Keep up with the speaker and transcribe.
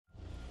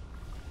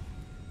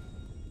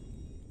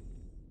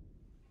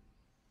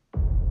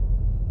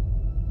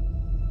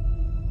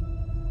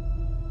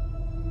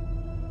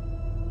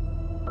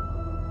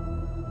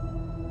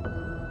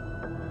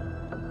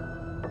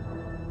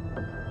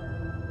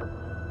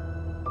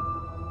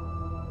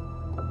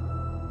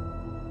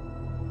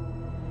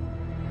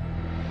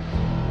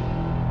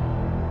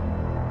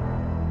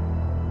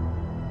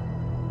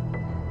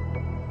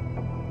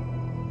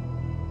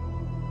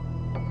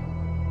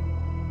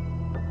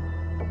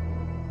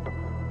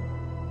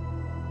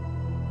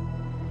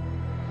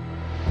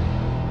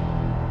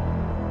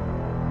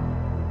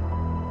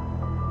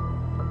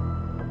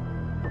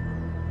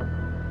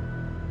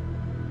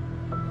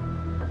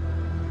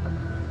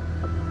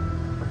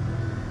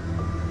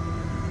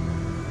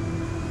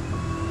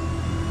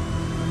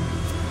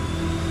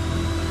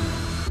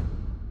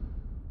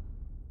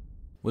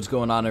What's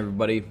going on,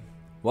 everybody?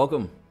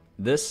 Welcome.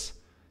 This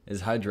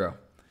is Hydro.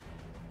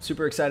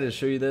 Super excited to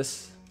show you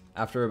this.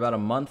 After about a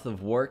month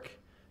of work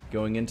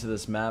going into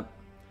this map,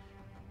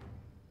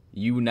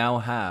 you now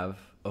have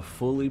a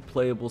fully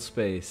playable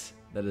space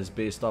that is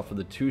based off of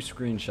the two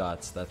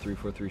screenshots that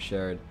 343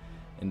 shared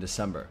in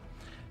December.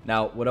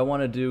 Now, what I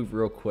want to do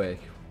real quick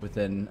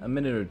within a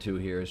minute or two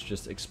here is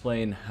just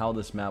explain how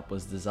this map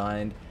was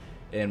designed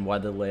and why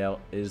the layout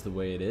is the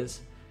way it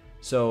is.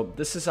 So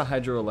this is a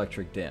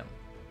hydroelectric dam.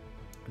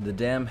 The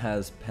dam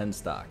has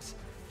penstocks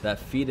that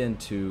feed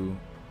into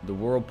the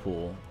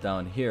whirlpool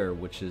down here,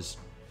 which is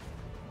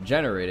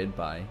generated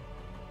by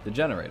the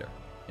generator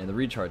and the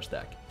recharge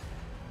deck.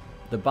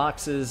 The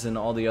boxes and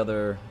all the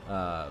other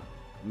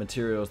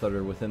materials that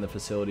are within the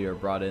facility are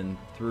brought in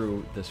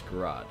through this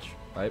garage,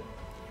 right?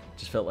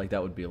 Just felt like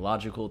that would be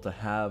logical to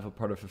have a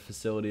part of a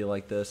facility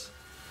like this,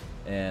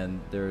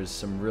 and there's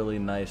some really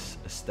nice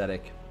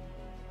aesthetic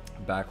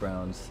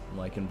backgrounds,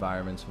 like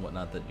environments and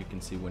whatnot, that you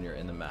can see when you're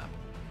in the map.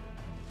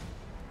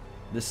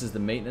 This is the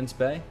maintenance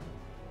bay.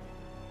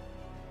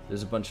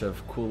 There's a bunch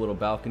of cool little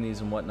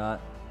balconies and whatnot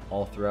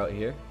all throughout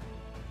here.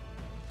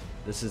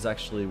 This is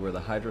actually where the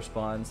hydro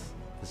spawns.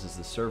 This is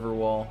the server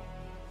wall.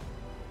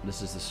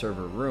 This is the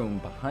server room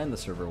behind the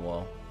server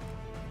wall.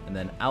 And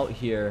then out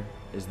here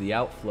is the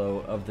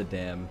outflow of the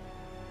dam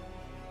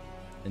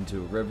into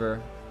a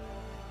river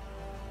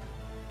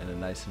and a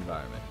nice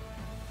environment.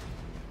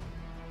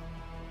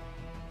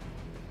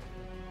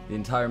 The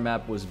entire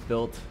map was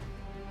built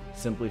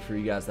simply for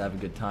you guys to have a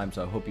good time,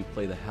 so I hope you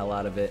play the hell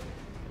out of it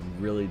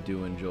and really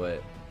do enjoy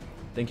it.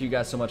 Thank you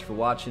guys so much for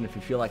watching. If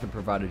you feel like it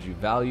provided you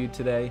value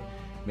today,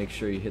 make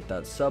sure you hit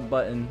that sub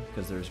button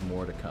because there's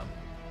more to come.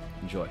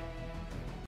 Enjoy.